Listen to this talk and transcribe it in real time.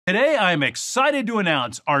Today, I am excited to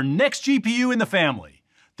announce our next GPU in the family,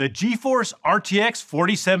 the GeForce RTX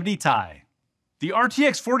 4070 Ti. The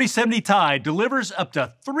RTX 4070 Ti delivers up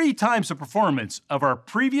to 3 times the performance of our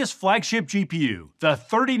previous flagship GPU, the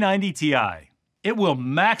 3090 Ti. It will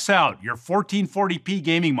max out your 1440p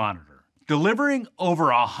gaming monitor, delivering over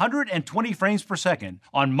 120 frames per second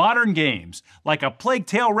on modern games like A Plague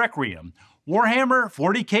Tale Requiem, Warhammer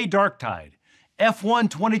 40k Darktide, F1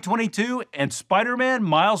 2022, and Spider-Man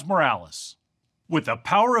Miles Morales. With the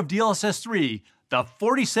power of DLSS 3, the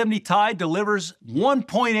 4070 Ti delivers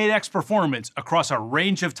 1.8x performance across a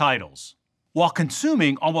range of titles, while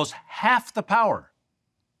consuming almost half the power.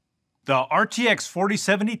 The RTX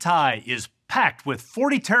 4070 Ti is packed with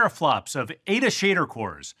 40 teraflops of Ada shader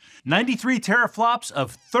cores, 93 teraflops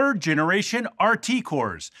of 3rd generation RT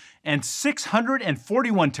cores, and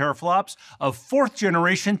 641 teraflops of 4th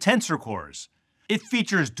generation Tensor cores. It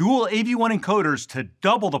features dual AV1 encoders to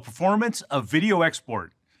double the performance of video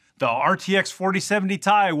export. The RTX 4070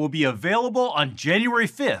 Ti will be available on January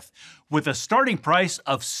 5th with a starting price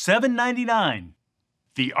of $799.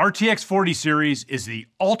 The RTX 40 series is the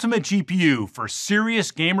ultimate GPU for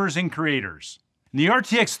serious gamers and creators. The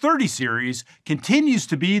RTX 30 series continues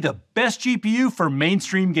to be the best GPU for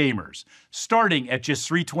mainstream gamers, starting at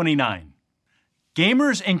just $329.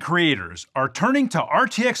 Gamers and creators are turning to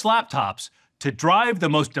RTX laptops to drive the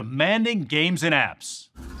most demanding games and apps.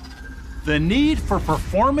 The need for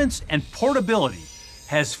performance and portability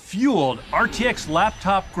has fueled RTX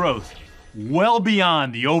laptop growth well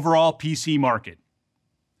beyond the overall PC market.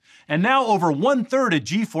 And now over 1/3 of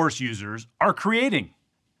GeForce users are creating.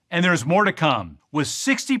 And there's more to come, with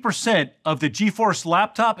 60% of the GeForce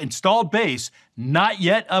laptop installed base not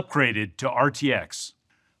yet upgraded to RTX.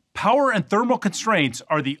 Power and thermal constraints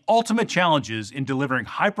are the ultimate challenges in delivering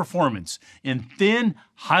high performance in thin,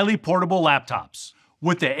 highly portable laptops.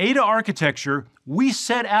 With the Ada architecture, we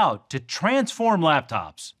set out to transform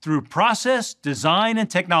laptops through process, design,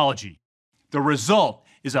 and technology. The result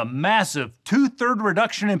is a massive 2/3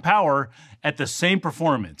 reduction in power at the same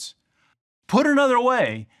performance. Put another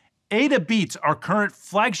way, Ada beats our current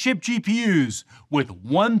flagship GPUs with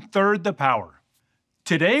 1/3 the power.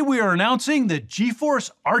 Today, we are announcing the GeForce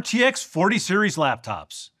RTX 40 series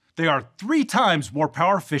laptops. They are 3 times more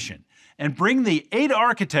power efficient and bring the Ada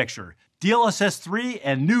architecture, DLSS 3,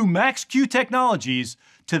 and new Max-Q technologies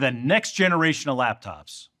to the next generation of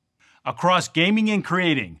laptops. Across gaming and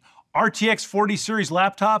creating, RTX 40 series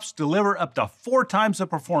laptops deliver up to 4 times the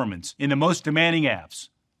performance in the most demanding apps,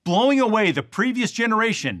 blowing away the previous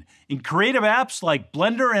generation in creative apps like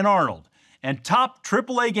Blender and Arnold, and top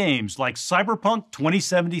AAA games like Cyberpunk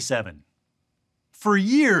 2077. For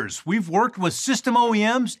years, we've worked with system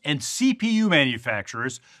OEMs and CPU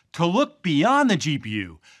manufacturers to look beyond the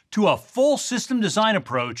GPU to a full system design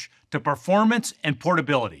approach to performance and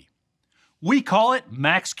portability. We call it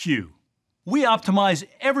Max-Q. We optimize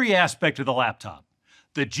every aspect of the laptop: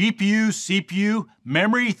 the GPU, CPU,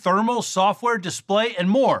 memory, thermal, software, display, and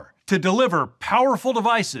more, to deliver powerful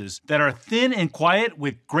devices that are thin and quiet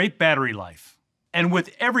with great battery life. And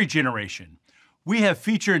with every generation, we have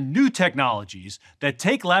featured new technologies that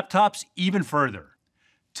take laptops even further.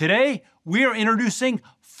 Today, we are introducing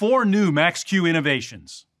 4 new Max-Q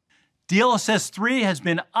innovations. DLSS 3 has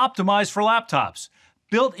been optimized for laptops,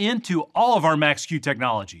 built into all of our Max-Q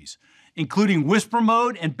technologies, including Whisper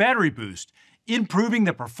Mode and Battery Boost, improving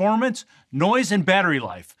the performance, noise, and battery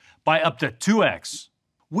life by up to 2x.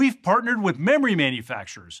 We've partnered with memory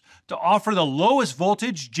manufacturers to offer the lowest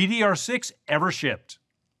voltage GDDR6 ever shipped.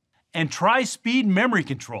 And Tri-Speed Memory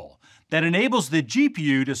Control that enables the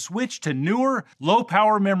GPU to switch to newer,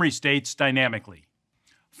 low-power memory states dynamically.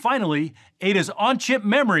 Finally, Ada's on-chip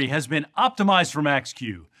memory has been optimized for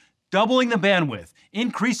Max-Q, doubling the bandwidth,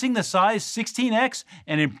 increasing the size 16x,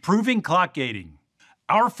 and improving clock gating.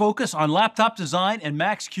 Our focus on laptop design and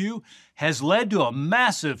Max-Q has led to a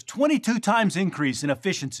massive 22 times increase in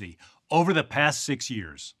efficiency over the past 6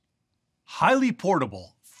 years. Highly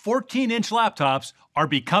portable 14-inch laptops are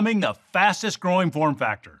becoming the fastest growing form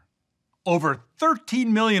factor. Over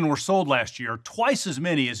 13 million were sold last year, twice as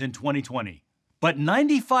many as in 2020. But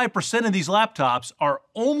 95% of these laptops are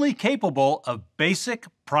only capable of basic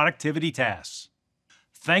productivity tasks.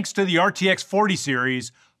 Thanks to the RTX 40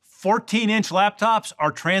 series, 14-inch laptops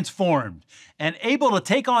are transformed and able to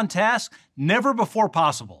take on tasks never before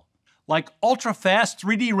possible, like ultra-fast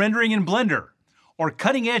 3D rendering in Blender, or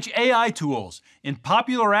cutting-edge AI tools in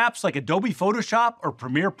popular apps like Adobe Photoshop or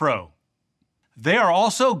Premiere Pro. They are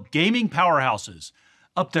also gaming powerhouses,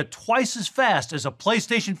 up to twice as fast as a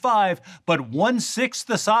PlayStation 5, but 1/6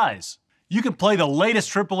 the size. You can play the latest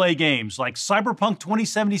AAA games like Cyberpunk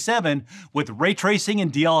 2077 with ray tracing and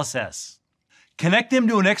DLSS. Connect them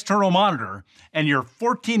to an external monitor, and your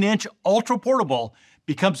 14-inch ultra portable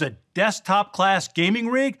becomes a desktop-class gaming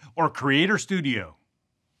rig or creator studio.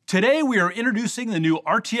 Today, we are introducing the new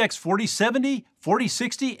RTX 4070,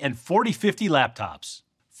 4060, and 4050 laptops.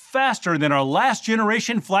 Faster than our last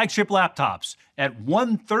generation flagship laptops at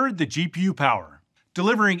 1/3 the GPU power,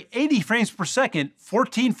 delivering 80 frames per second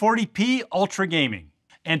 1440p ultra gaming,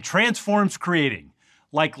 and transforms creating,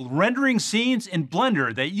 like rendering scenes in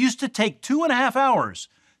Blender that used to take 2.5 hours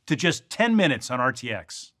to just 10 minutes on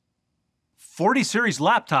RTX. 40 series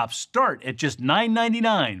laptops start at just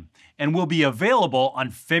 $999 and will be available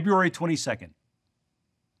on February 22nd.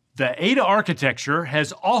 The Ada architecture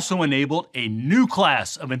has also enabled a new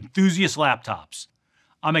class of enthusiast laptops.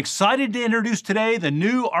 I'm excited to introduce today the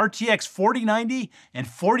new RTX 4090 and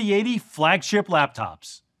 4080 flagship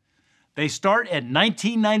laptops. They start at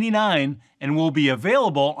 $1999 and will be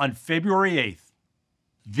available on February 8th.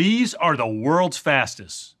 These are the world's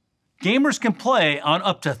fastest. Gamers can play on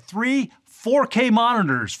up to 3 4K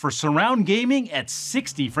monitors for surround gaming at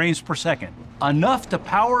 60 frames per second, enough to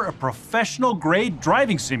power a professional-grade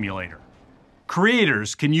driving simulator.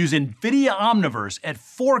 Creators can use NVIDIA Omniverse at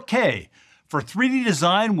 4K for 3D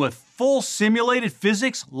design with full simulated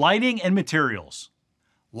physics, lighting, and materials.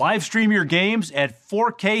 Live stream your games at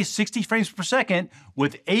 4K 60 frames per second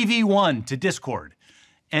with AV1 to Discord.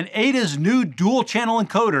 And Ada's new dual-channel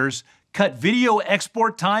encoders cut video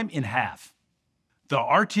export time in half. The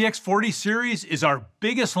RTX 40 series is our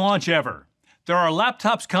biggest launch ever. There are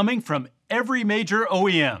laptops coming from every major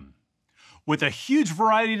OEM. With a huge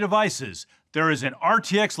variety of devices, there is an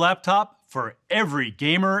RTX laptop for every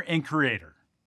gamer and creator.